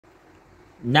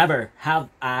never have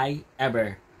I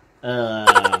ever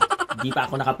di pa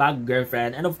ako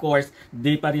nakapag-girlfriend, and of course,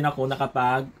 di pa rin ako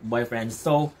nakapag-boyfriend.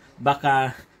 So,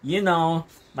 baka,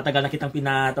 matagal na kitang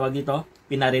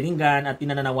pinariringgan at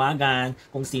pinananawagan.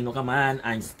 Kung sino ka man,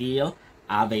 I'm still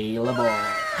available.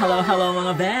 Hello, hello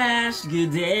mga besh!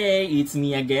 Good day! It's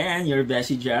me again, your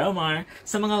beshi Geramar.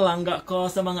 Sa mga langga ko,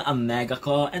 sa mga amega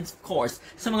ko, and of course,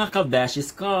 sa mga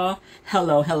kabeshis ko.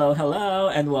 Hello, hello,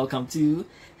 hello, and welcome to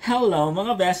Hello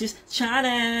mga Beshies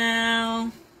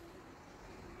channel!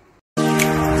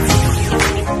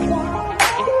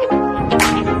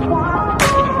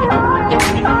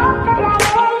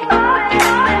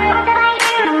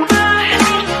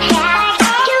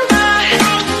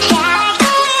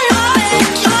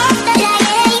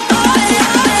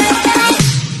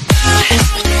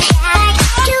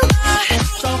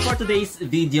 Today's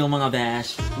video mga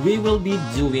besh, we will be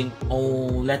doing,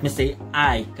 let me say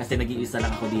kasi nag-iisa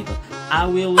lang ako dito.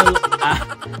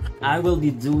 I will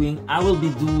be doing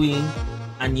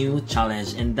a new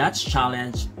challenge, and that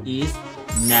challenge is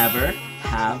Never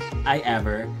Have I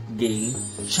Ever Game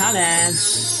Challenge.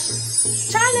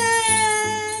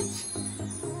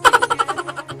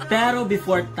 Pero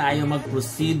before tayo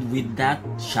mag-proceed with that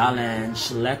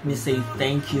challenge, let me say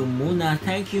thank you muna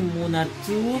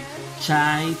to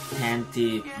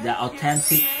Chaithentic, the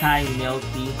authentic Thai milk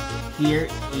tea here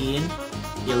in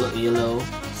Iloilo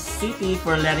City,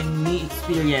 for letting me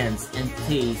experience and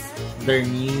taste their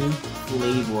new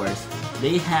flavors.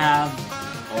 They have,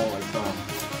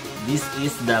 this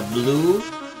is the blue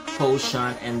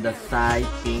potion and the Thai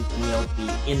pink milk tea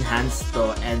enhanced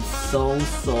to, and so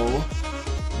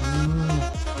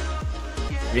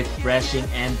refreshing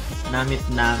and namit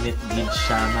din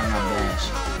siya mga besh.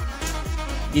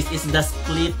 This is the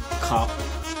split cup,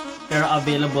 pero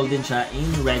available din siya in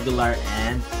regular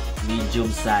and medium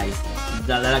size.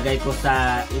 Lalagay ko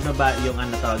sa ibaba yung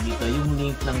yung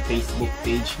link ng Facebook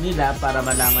page nila para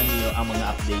malaman niyo ang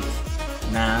mga updates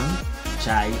ng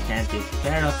Chaithentic.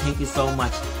 Pero thank you so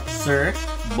much, Sir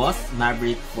Boss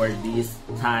Maverick, for this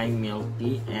Thai milk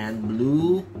tea and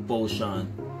blue potion.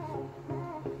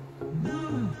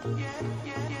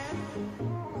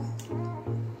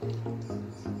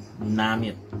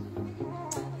 Namit.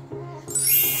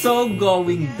 So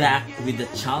going back with the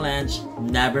challenge,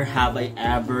 Never Have I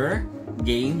Ever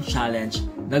Game Challenge,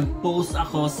 nag-post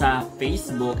ako sa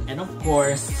Facebook, and of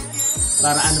course,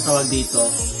 para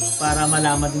para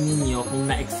malaman din ninyo kung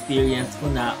na-experience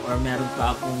ko na or meron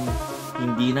pa akong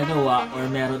hindi nagawa or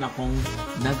meron akong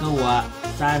nagawa.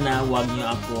 Sana wag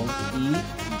nyo akong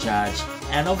i-judge.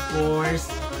 And of course,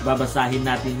 babasahin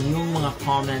natin yung mga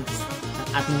comments ng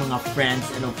ating mga friends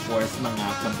and of course mga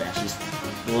kabeshis.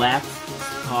 Let's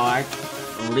start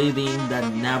reading the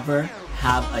Never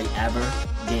Have I Ever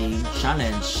Game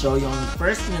Challenge. So yung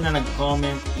first na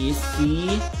nag-comment is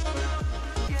si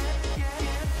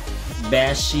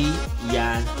Beshi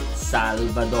Yan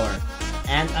Salvador.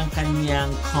 And ang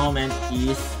kanyang comment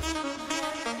is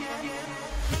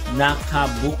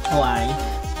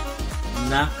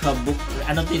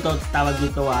tawag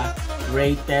dito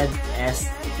rated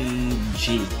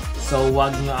STG. So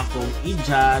wag nyo akong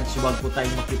i-judge, wag po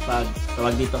tayong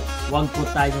wag po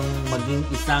tayong maging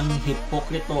isang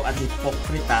hipokrito at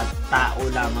hipokrita, tao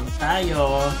lamang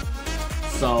tayo.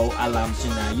 So alam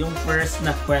nyo na, yung first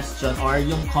na question or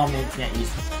yung comment niya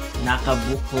is,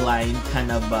 nakabookline ka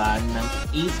na ba ng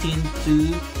 18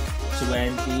 to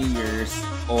 20 years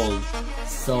old?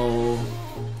 So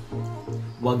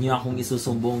wag nyo akong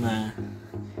isusumbong na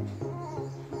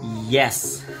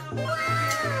yes.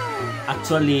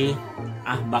 Actually,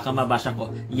 baka mabasa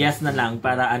ko. Yes na lang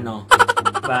para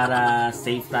para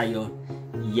safe tayo.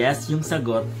 Yes yung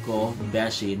sagot ko,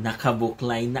 Beshi.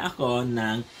 Nakabookline na ako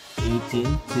ng 18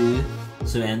 to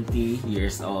 20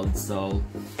 years old.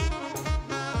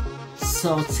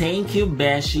 So thank you,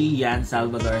 Beshi Yan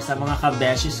Salvador. Sa mga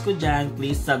kabeshis ko dyan,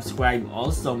 please subscribe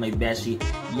also my Beshi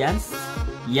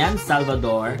Yan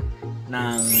Salvador.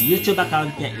 Ng YouTube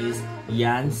account niya is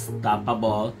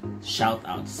Yanstoppable. Shout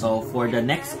out. So for the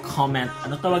next comment,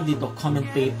 tawag dito?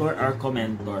 Commentator or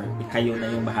commentor? Kayo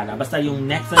na yung bahala. Basta yung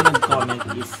next na nag-comment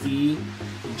is si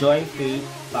Joy Faith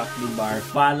Paklibar.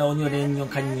 Follow nyo rin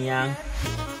yung kanyang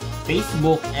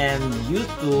Facebook and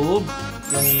YouTube.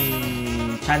 Yung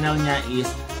channel niya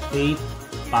is Faith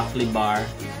Paklibar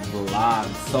Vlog.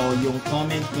 So yung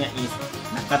comment niya is,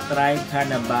 nakatry ka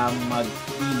na ba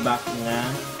mag-tibak nga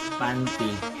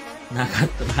panty?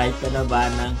 Nakatry ka na ba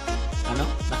ng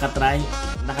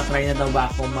nakatry na daw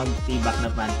ba ako mag-tibak na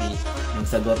panty? Yung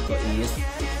sagot ko is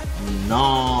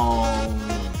no.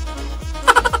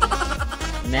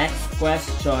 Next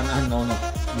question,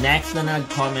 Next na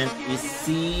nag-comment is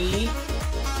si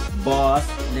Boss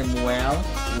Lemuel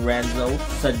Renzo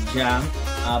Sadyang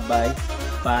Abay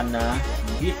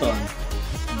Panagiton.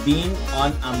 Been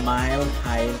on a Mile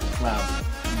High Club.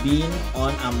 Been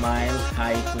on a Mile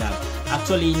High Club.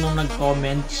 Actually, nung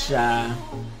nag-comment siya,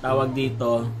 tawag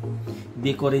dito,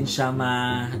 di ko rin siya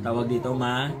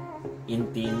maintindihan.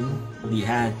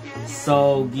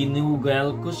 So,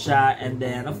 ginugel ko siya, and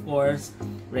then of course,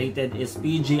 rated is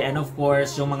PG, and of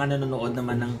course, yung mga nanonood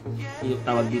naman ng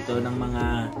tawag dito ng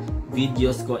mga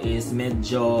videos ko is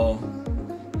medyo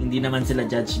hindi naman sila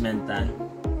judgmental.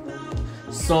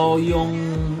 So, yung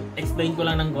explain ko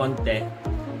lang ng konti,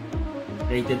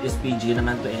 rated is PG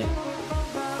naman to eh.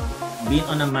 Being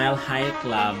on a Mile High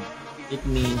Club, it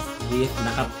means if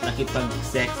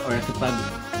nakipag-sex or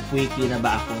nakipag-quickie na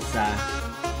ba ako sa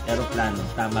aeroplano.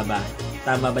 Tama ba?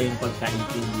 Tama ba yung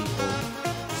pagkaintindi ko?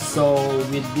 So,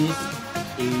 with this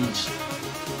age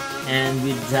and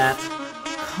with that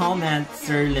comment,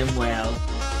 Sir Lemuel,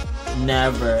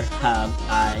 never have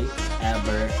I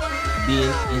ever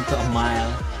been into a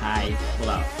Mile High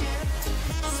Club.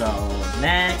 So,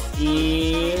 next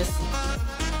is...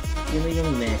 Sino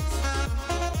yung next?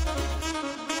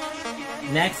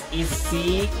 Next is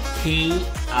si K.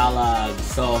 Alag.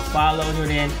 So, follow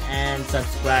nyo rin and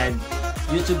subscribe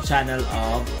YouTube channel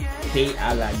of K.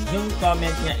 Alag. Yung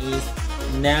comment niya is,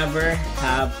 never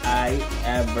have I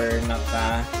ever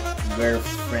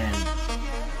naka-girlfriend.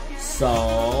 So,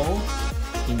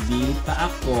 hindi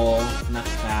pa ako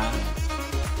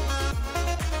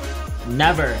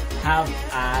never have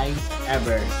I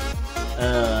ever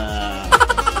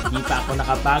hindi pa ako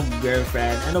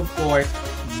nakapag-girlfriend, and of course,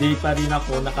 di pa rin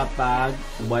ako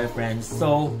nakapag-boyfriend.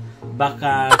 So,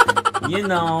 baka, you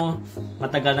know,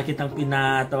 matagal na kitang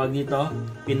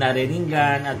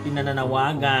pinariningan at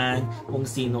pinananawagan kung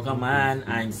sino ka man,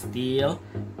 I'm still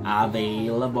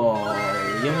available.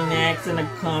 Yung next na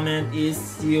nag-comment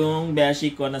is yung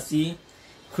beshi ko na si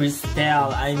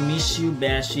Cristel. I miss you,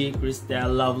 beshi.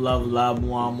 Cristel, love, love, love,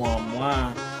 mwah, mwah,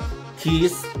 mwah.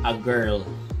 Kiss a girl.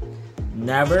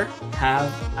 Never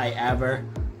have I ever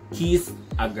kissed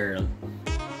a girl.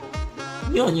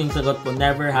 Yun yung sagot ko.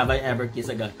 Never have I ever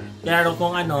kissed a girl. Pero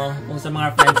kung sa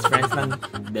mga friends lang,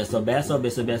 beso.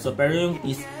 Pero yung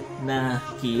kiss na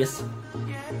kiss,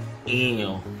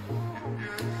 ew.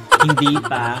 Hindi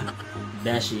pa,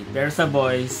 beshi. Pero sa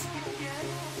boys,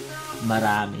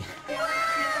 marami.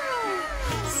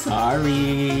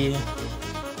 Sorry.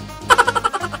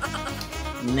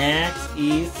 Next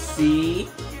is si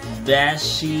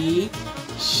Beshi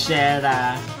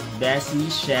Shera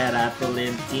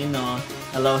Tolentino.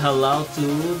 Hello to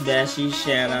Beshi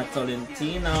Shera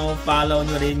Tolentino. Follow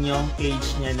nyo rin yung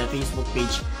page niya na Facebook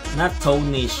page na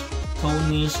Tonish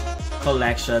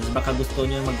Collections. Baka gusto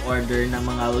nyo mag-order ng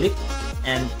mga lip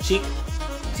and cheek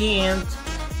tint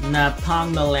na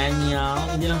pang millennial,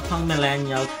 hindi lang pang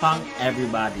millennial, pang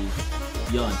everybody.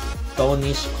 Yon,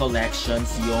 Tonish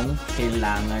Collections yung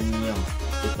kailangan nyo.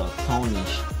 Ito,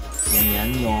 Tonish.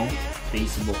 Yan yung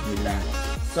Facebook nila.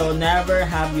 So, never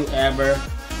have you ever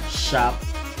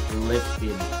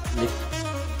shoplifted.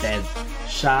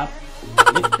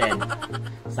 Shoplifted.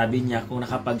 Sabi niya kung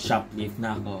nakapag-shoplift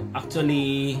na ako.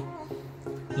 Actually,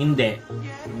 hindi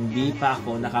pa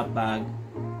ako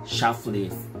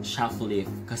nakapag-shoplift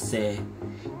kasi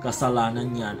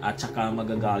kasalanan yan at saka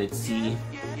magagalit si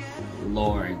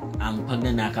Lord. Ang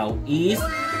pagnanakaw is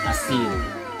a sin.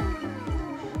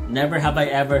 Never have I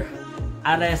ever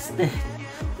arrested.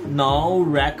 No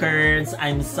records.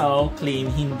 I'm so clean.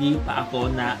 Hindi pa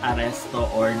ako na-aresto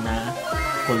or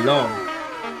na-kulong.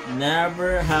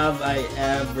 Never have I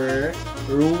ever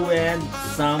ruined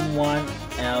someone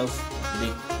else's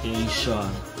vacation.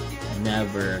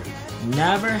 Never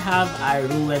have I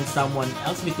ruined someone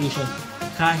else's vacation.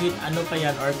 Kahit ano pa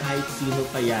yan or kahit sino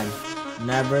pa yan.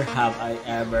 Never have I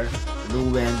ever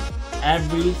ruined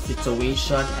every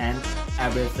situation and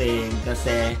everything.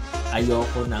 Kasi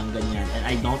ayoko ng ganyan. And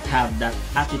I don't have that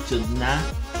attitude na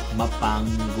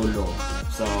mapanggulo.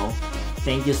 So,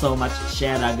 thank you so much,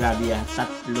 Shera. Grabe yan.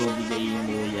 Tatlo bigayin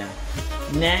mo yan.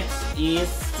 Next is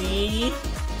si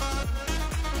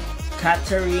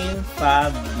Catherine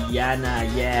Fabiana.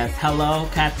 Yes. Hello,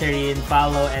 Catherine.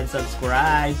 Follow and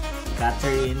subscribe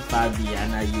Catherine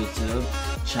Fabiana YouTube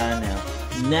channel.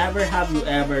 Never have you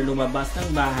ever lumabas ng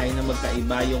bahay na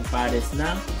magkaiba yung pares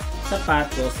ng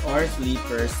sapatos or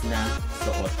slippers na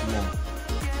suot mo.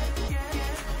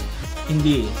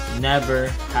 Hindi.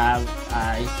 Never have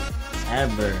I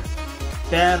ever.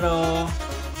 Pero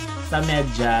sa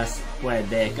medyas,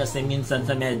 pwede. Kasi minsan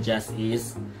sa medyas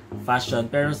is fashion.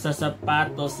 Pero sa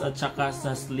sapatos at saka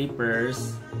sa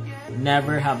slippers,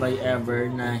 never have I ever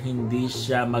na hindi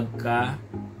siya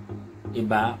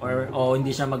magka-iba or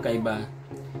hindi siya magkaiba.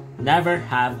 Never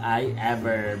have I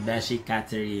ever, Beshi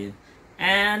Catherine.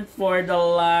 And for the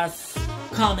last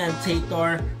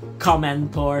commentator,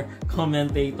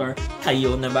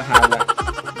 kayo na bahala.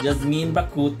 Jasmine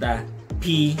Bakuta,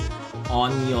 pee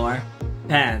on your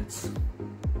pants.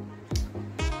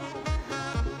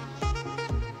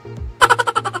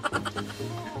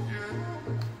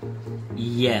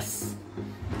 Yes.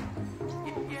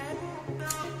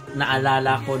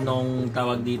 Naalala ko nung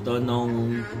tawag dito,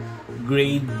 nung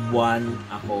grade 1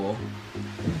 ako,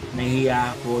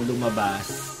 nahiya ako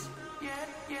lumabas.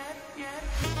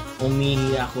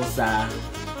 Umihi ako sa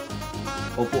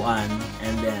upuan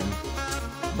and then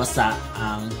basa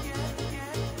ang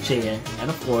chair.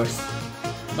 And of course,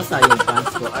 basa yung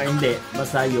pants ko. Or hindi,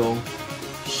 basa yung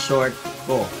short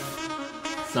ko.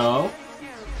 So,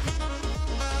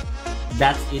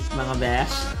 that's it mga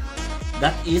besh.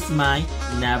 That is my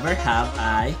never have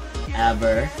I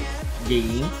ever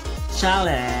game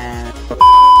challenge.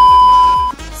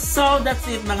 So that's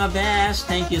it mga besh.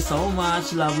 Thank you so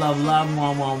much. Love, love, love.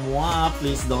 Mwah, mwah, mwah.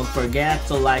 Please don't forget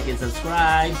to like and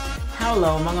subscribe.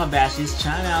 Hello mga beshies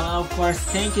channel. Of course,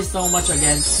 thank you so much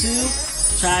again to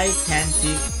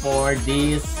Chaithentic for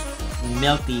this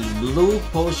milk tea. Blue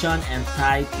potion and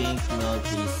Thai pink milk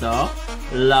tea. So,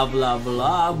 love, love,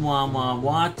 love. Mwah, mwah,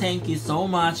 mwah. Thank you so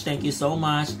much. Thank you so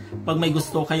much. Pag may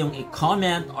gusto kayong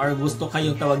i-comment or gusto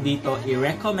kayong tawag dito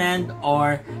i-recommend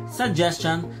or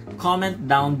suggestion, comment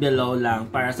down below lang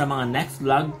para sa mga next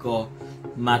vlog ko,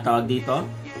 matawag dito,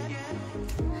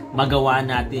 magawa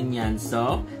natin yan.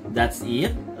 So, that's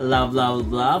it. Love,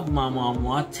 love, love. Mwah, mwah,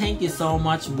 mwah. Thank you so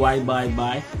much. Bye, bye,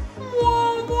 bye.